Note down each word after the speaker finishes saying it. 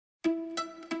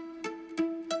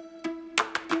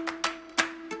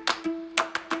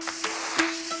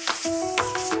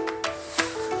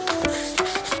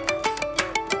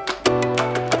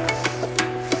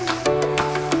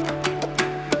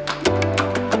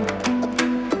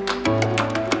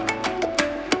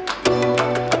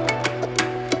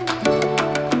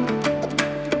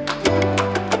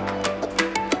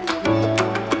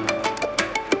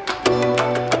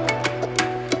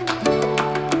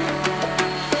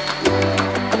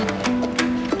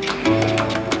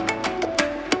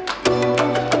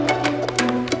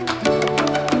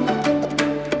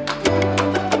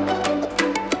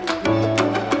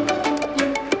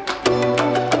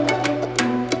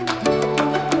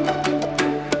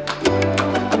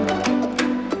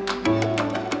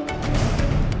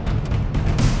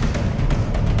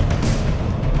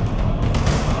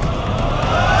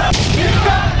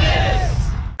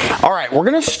We're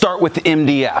gonna start with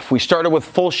MDF. We started with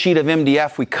full sheet of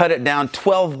MDF. We cut it down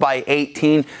 12 by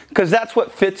 18 because that's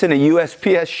what fits in a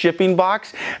USPS shipping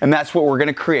box, and that's what we're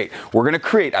gonna create. We're gonna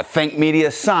create a Think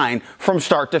Media sign from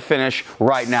start to finish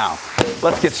right now.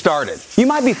 Let's get started. You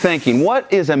might be thinking,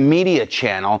 what is a media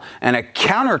channel and a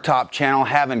countertop channel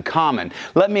have in common?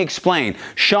 Let me explain.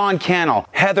 Sean Cannell,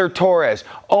 Heather Torres,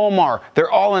 Omar, they're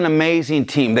all an amazing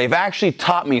team. They've actually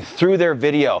taught me through their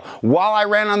video while I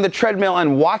ran on the treadmill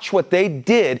and watched what they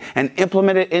did and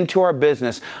implemented it into our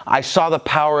business. I saw the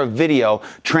power of video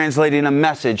translating a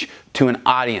message to an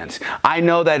audience. I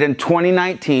know that in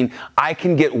 2019, I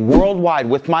can get worldwide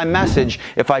with my message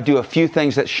if I do a few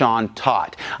things that Sean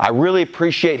taught. I really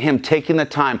appreciate him taking the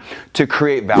time to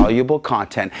create valuable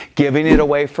content, giving it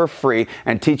away for free,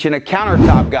 and teaching a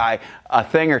countertop guy a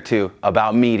thing or two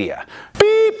about media.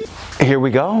 Beep! Here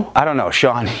we go. I don't know,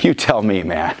 Sean, you tell me,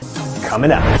 man.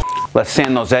 Coming up. Let's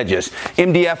sand those edges.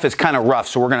 MDF is kind of rough,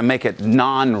 so we're gonna make it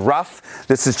non-rough.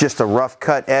 This is just a rough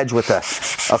cut edge with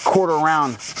a quarter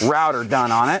round router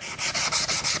done on it.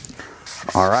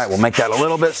 All right, we'll make that a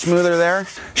little bit smoother there.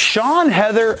 Sean,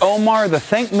 Heather, Omar, the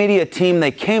Think Media team,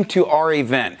 they came to our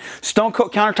event. Stone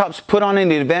Coat Countertops put on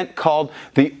an event called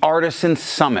the Artisan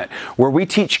Summit, where we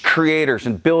teach creators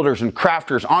and builders and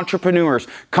crafters, entrepreneurs,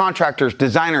 contractors,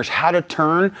 designers how to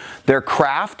turn their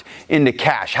craft into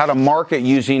cash, how to market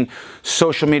using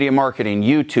social media marketing,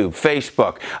 YouTube,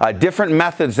 Facebook, different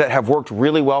methods that have worked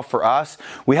really well for us.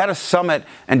 We had a summit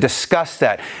and discussed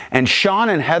that, and Sean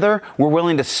and Heather were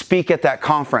willing to speak at that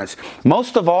conference.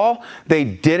 Most of all, they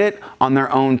did it on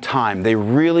their own time. They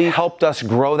really helped us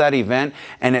grow that event,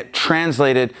 and it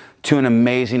translated to an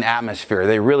amazing atmosphere.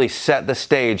 They really set the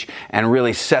stage and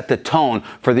really set the tone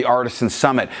for the Artisan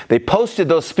Summit. They posted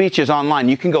those speeches online.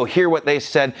 You can go hear what they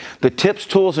said. The tips,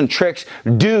 tools, and tricks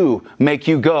do make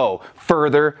you go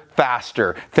further,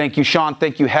 faster. Thank you, Sean.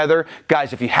 Thank you, Heather.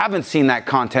 Guys, if you haven't seen that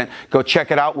content, go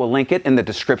check it out. We'll link it in the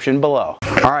description below.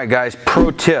 All right, guys, pro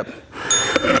tip.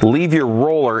 Leave your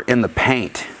roller in the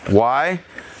paint. Why?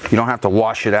 You don't have to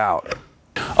wash it out.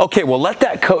 Okay, we'll let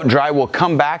that coat dry. We'll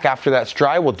come back after that's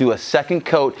dry. We'll do a second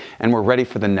coat, and we're ready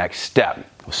for the next step.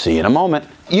 We'll see you in a moment.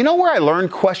 You know where I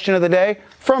learned question of the day?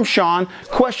 From Sean.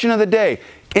 Question of the day.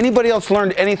 Anybody else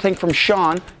learned anything from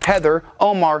Sean, Heather,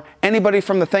 Omar, anybody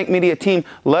from the Think Media team?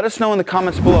 Let us know in the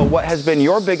comments below what has been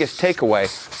your biggest takeaway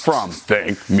from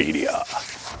Think Media.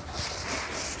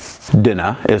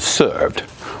 Dinner is served,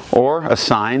 or a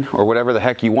sign, or whatever the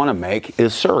heck you want to make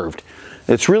is served.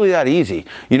 It's really that easy.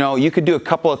 You know, you could do a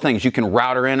couple of things. You can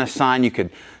router in a sign, you could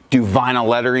do vinyl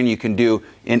lettering, you can do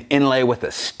an inlay with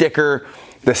a sticker.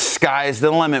 The sky's the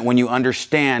limit when you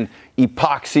understand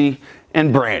epoxy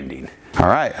and branding. All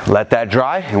right, let that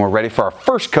dry, and we're ready for our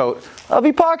first coat of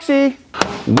epoxy.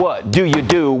 What do you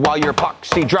do while your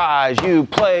epoxy dries? You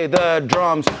play the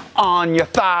drums on your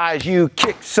thighs, you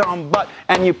kick some butt,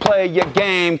 and you play your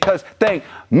game, cause Think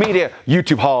Media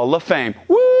YouTube Hall of Fame.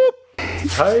 Whoop!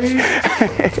 Hey.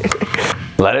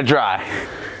 Let it dry.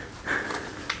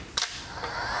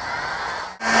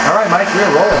 All right, Mike,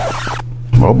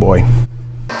 you're rolling. Oh boy.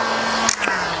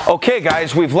 Okay,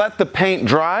 guys, we've let the paint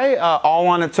dry all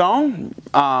on its own.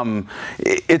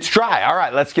 It's dry. All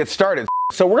right, let's get started.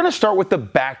 So we're going to start with the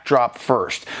backdrop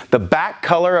first. The back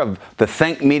color of the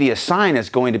Think Media sign is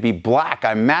going to be black.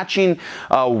 I'm matching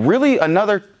really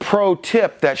another pro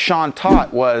tip that Sean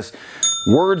taught was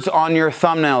words on your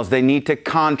thumbnails. They need to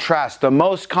contrast. The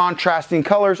most contrasting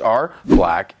colors are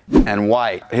black and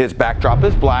white. His backdrop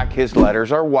is black, his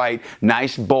letters are white,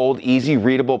 nice, bold, easy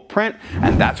readable print,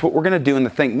 and that's what we're gonna do in the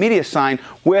Think Media sign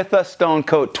with a stone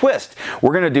coat twist.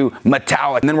 We're gonna do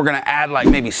metallic, and then we're gonna add like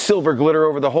maybe silver glitter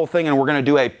over the whole thing, and we're gonna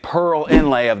do a pearl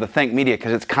inlay of the Think Media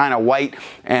because it's kind of white,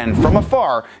 and from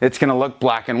afar, it's gonna look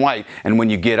black and white. And when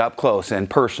you get up close and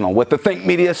personal with the Think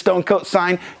Media stone coat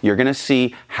sign, you're gonna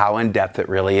see how in-depth it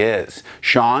really is.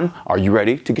 Sean, are you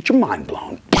ready to get your mind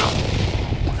blown?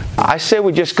 I say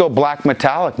we just go black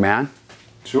metallic, man.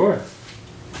 Sure.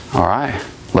 All right,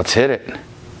 let's hit it.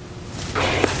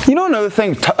 You know another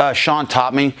thing Sean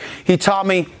taught me? He taught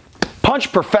me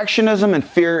punch perfectionism and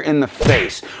fear in the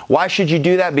face. Why should you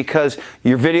do that? Because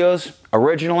your videos,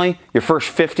 originally, your first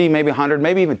 50, maybe 100,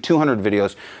 maybe even 200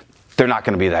 videos, they're not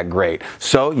going to be that great.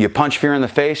 So you punch fear in the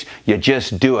face, you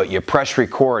just do it. You press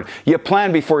record, you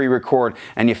plan before you record,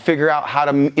 and you figure out how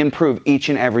to improve each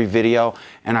and every video.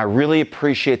 And I really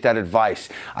appreciate that advice.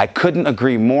 I couldn't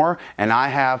agree more, and I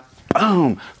have,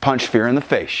 boom, punch fear in the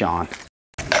face, Sean.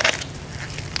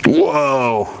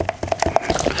 Whoa.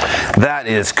 That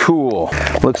is cool.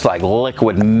 Looks like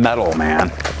liquid metal, man.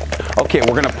 Okay,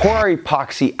 we're gonna pour our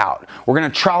epoxy out. We're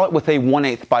gonna trowel it with a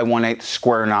 1/8 by 1/8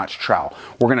 square notch trowel.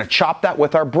 We're gonna chop that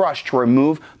with our brush to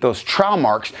remove those trowel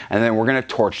marks, and then we're gonna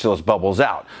torch those bubbles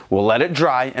out. We'll let it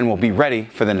dry and we'll be ready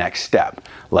for the next step.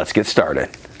 Let's get started.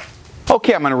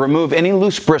 Okay, I'm going to remove any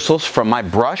loose bristles from my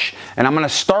brush, and I'm going to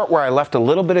start where I left a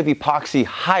little bit of epoxy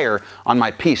higher on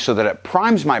my piece so that it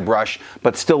primes my brush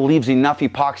but still leaves enough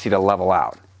epoxy to level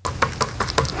out.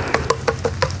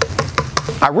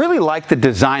 I really like the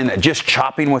design that just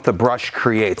chopping with the brush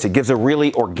creates. It gives a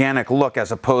really organic look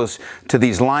as opposed to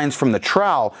these lines from the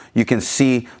trowel. You can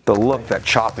see the look that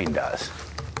chopping does.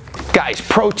 Guys,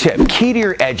 pro tip, key to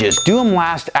your edges, do them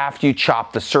last after you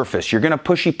chop the surface. You're gonna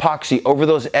push epoxy over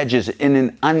those edges in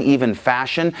an uneven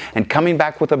fashion, and coming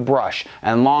back with a brush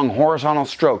and long horizontal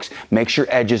strokes makes your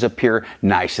edges appear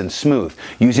nice and smooth.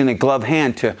 Using a glove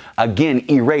hand to, again,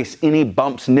 erase any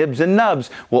bumps, nibs, and nubs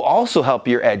will also help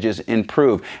your edges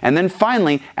improve. And then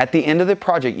finally, at the end of the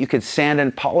project, you can sand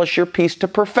and polish your piece to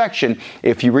perfection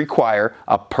if you require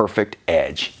a perfect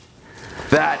edge.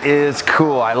 That is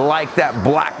cool. I like that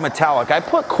black metallic. I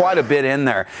put quite a bit in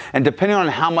there, and depending on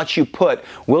how much you put,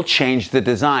 we'll change the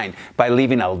design. By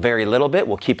leaving a very little bit,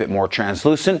 we'll keep it more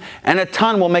translucent, and a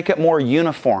ton will make it more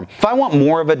uniform. If I want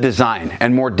more of a design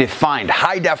and more defined,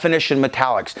 high definition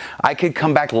metallics, I could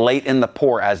come back late in the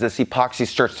pour as this epoxy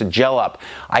starts to gel up.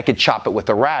 I could chop it with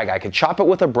a rag, I could chop it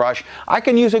with a brush, I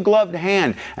can use a gloved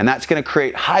hand, and that's gonna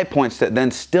create high points that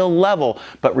then still level,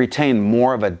 but retain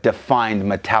more of a defined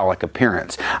metallic appearance.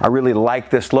 I really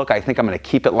like this look. I think I'm going to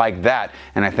keep it like that,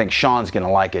 and I think Sean's going to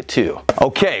like it too.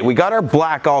 Okay, we got our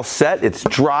black all set. It's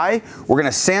dry. We're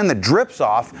going to sand the drips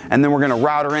off, and then we're going to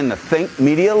router in the Think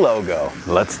Media logo.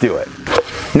 Let's do it.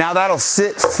 Now that'll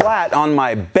sit flat on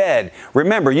my bed.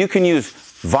 Remember, you can use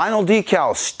vinyl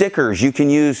decals, stickers, you can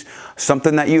use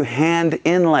something that you hand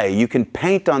inlay. You can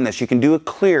paint on this. You can do a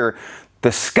clear.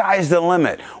 The sky's the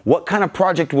limit. What kind of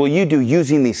project will you do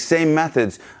using these same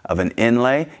methods of an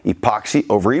inlay, epoxy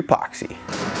over epoxy?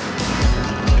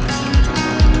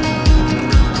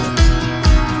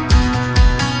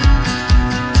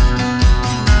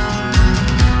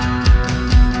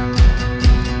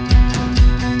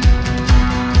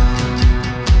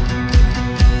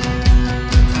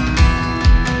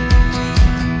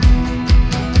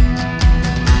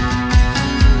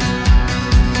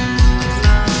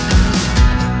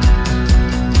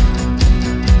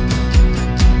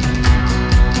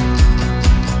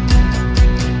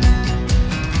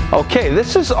 Okay,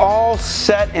 this is all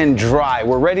set and dry.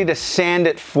 We're ready to sand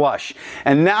it flush.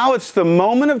 And now it's the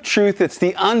moment of truth. It's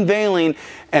the unveiling,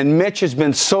 and Mitch has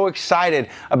been so excited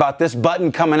about this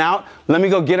button coming out. Let me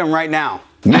go get him right now.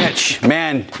 Mitch,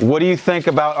 man, what do you think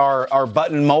about our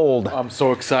button mold? I'm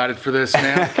so excited for this,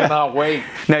 man. I cannot wait.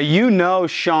 Now, you know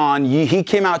Sean, he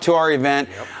came out to our event.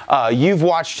 Yep. You've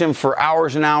watched him for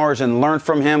hours and hours and learned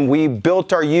from him. We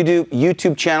built our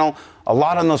YouTube channel a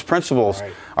lot on those principles.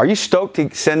 Right. Are you stoked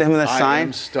to send him this sign? I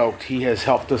am stoked. He has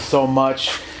helped us so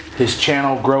much. His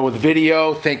channel grow with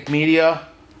video, Think Media.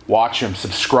 Watch him,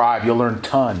 subscribe, you'll learn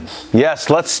tons. Yes,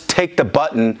 let's take the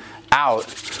button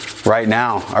out right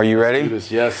now. Are you ready? Let's do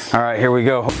this, yes. All right, here we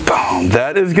go. Boom,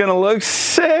 that is gonna look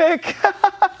sick.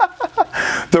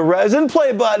 The resin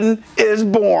play button is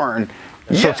born.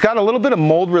 Yeah. So it's got a little bit of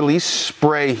mold release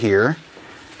spray here,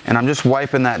 and I'm just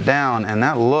wiping that down, and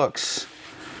that looks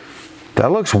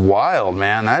wild,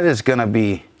 man. That is gonna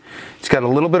be, it's got a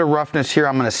little bit of roughness here.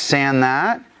 I'm gonna sand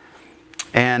that,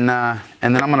 and then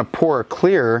I'm gonna pour a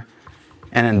clear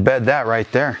and embed that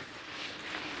right there.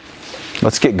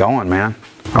 Let's get going, man.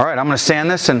 All right, I'm gonna sand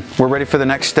this and we're ready for the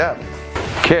next step.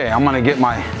 Okay, I'm gonna get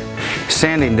my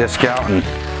sanding disc out and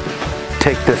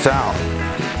take this out.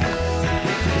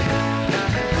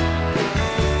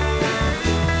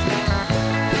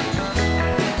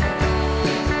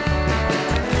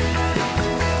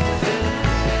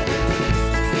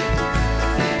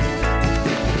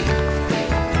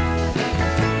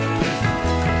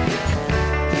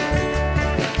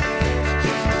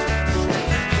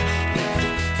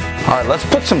 All right, let's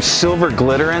put some silver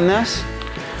glitter in this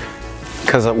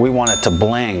because we want it to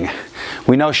bling.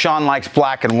 We know Sean likes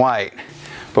black and white,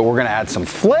 but we're gonna add some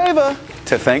flavor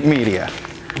to Think Media.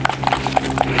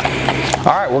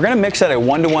 All right, we're gonna mix at a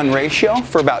 1-to-1 ratio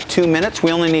for about 2 minutes.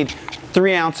 We only need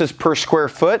 3 ounces per square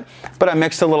foot, but I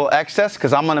mixed a little excess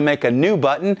because I'm gonna make a new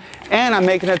button and I'm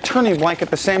making a turning blank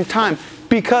at the same time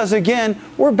because, again,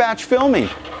 we're batch filming.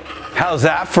 How's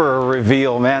that for a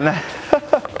reveal, man?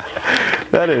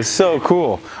 That is so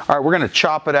cool. All right, we're gonna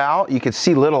chop it out. You can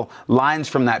see little lines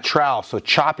from that trowel, so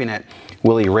chopping it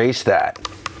will erase that.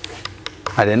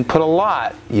 I didn't put a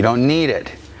lot. You don't need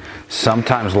it.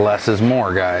 Sometimes less is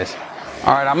more, guys.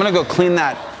 All right, I'm gonna go clean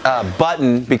that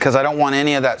button because I don't want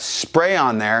any of that spray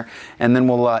on there, and then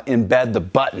we'll embed the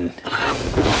button.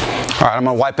 All right, I'm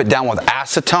gonna wipe it down with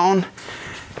acetone,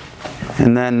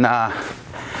 and then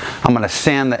I'm gonna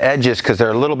sand the edges because they're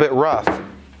a little bit rough,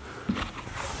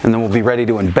 and then we'll be ready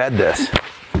to embed this.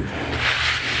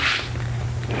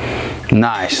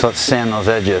 Nice, let's sand those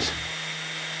edges.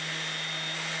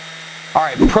 All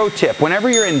right, pro tip, whenever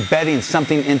you're embedding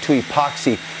something into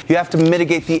epoxy, you have to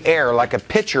mitigate the air like a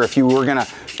pitcher. If you were gonna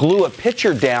glue a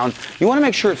pitcher down, you wanna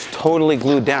make sure it's totally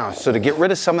glued down. So to get rid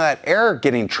of some of that air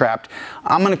getting trapped,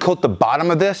 I'm gonna coat the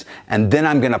bottom of this and then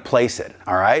I'm gonna place it,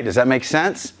 all right? Does that make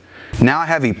sense? Now I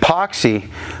have epoxy,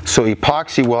 so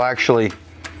epoxy will actually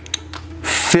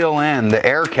fill in the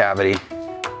air cavity